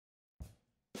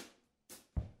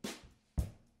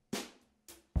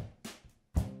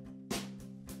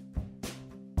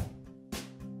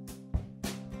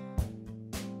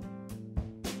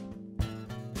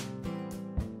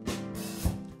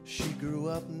She grew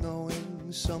up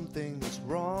knowing something was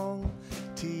wrong,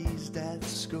 teased at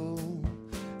school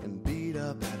and beat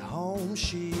up at home.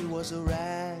 She was a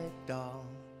rag doll,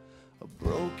 a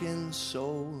broken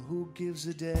soul. Who gives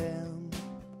a damn?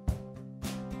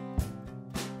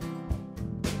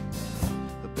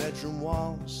 The bedroom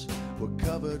walls were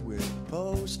covered with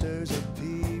posters of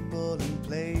people and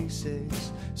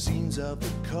places, scenes of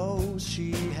the coast.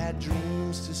 She had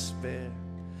dreams to spare,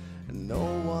 and no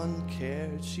one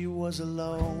cared. She was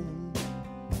alone.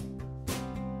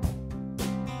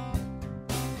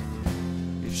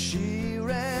 If she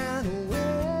ran away,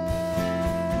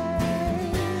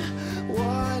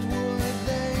 what would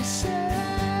they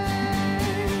say?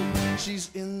 She's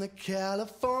in the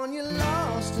California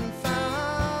lost and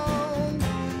found,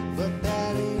 but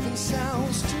that even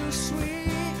sounds too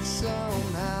sweet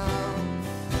somehow.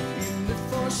 Even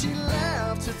before she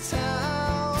left her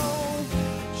town,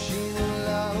 she knew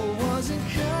love wasn't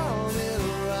coming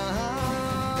around.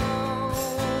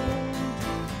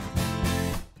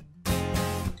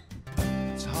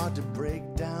 It's hard to break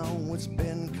down what's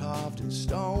been carved in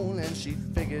stone, and she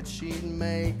figured she'd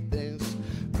make this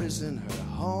prison her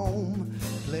home.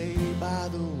 Play by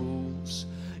the rules,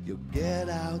 you'll get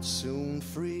out soon,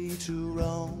 free to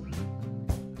roam.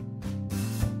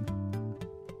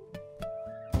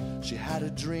 She had a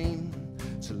dream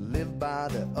to live by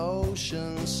the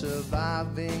ocean,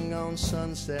 surviving on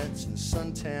sunsets and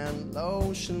suntan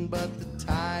lotion. But the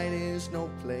tide is no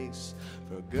place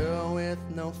for a girl with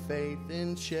no faith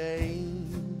in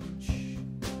change.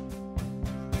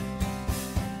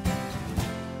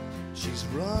 She's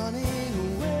running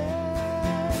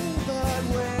away, but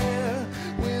where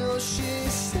will she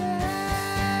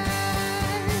stay?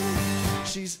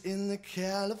 She's in the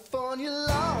California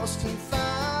lost and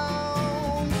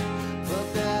found,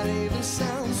 but that even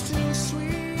sounds too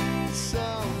sweet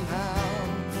somehow.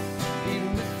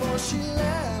 Even before she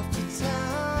left her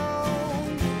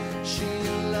town, she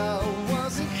knew love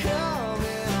wasn't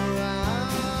coming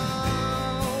around.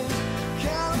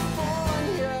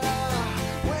 California,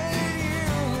 where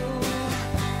you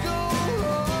go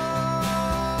home.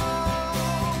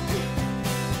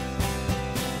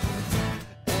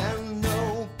 An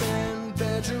open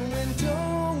bedroom window,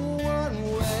 one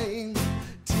way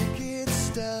ticket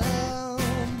stub.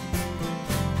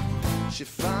 She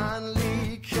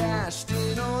finally cashed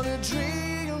in on her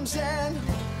dreams, and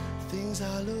things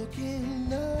are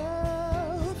looking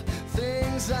up.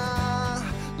 Things are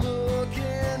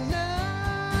looking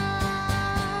up.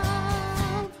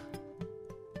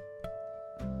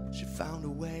 She found a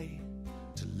way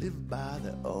to live by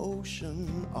the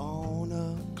ocean, on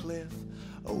a cliff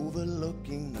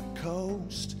overlooking the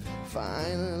coast.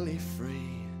 Finally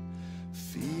free,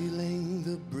 feeling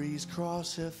the breeze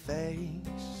cross her face.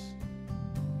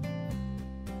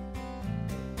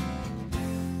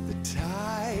 The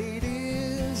tide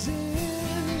is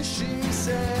in, she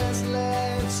says,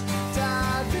 let's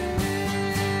dive in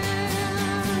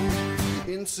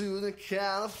into the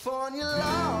California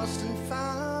lost and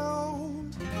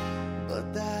found.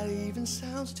 But that even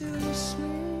sounds too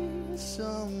sweet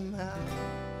somehow.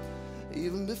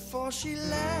 Even before she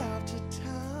left her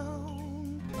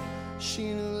town,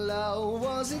 she knew love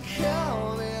wasn't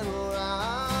coming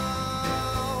around.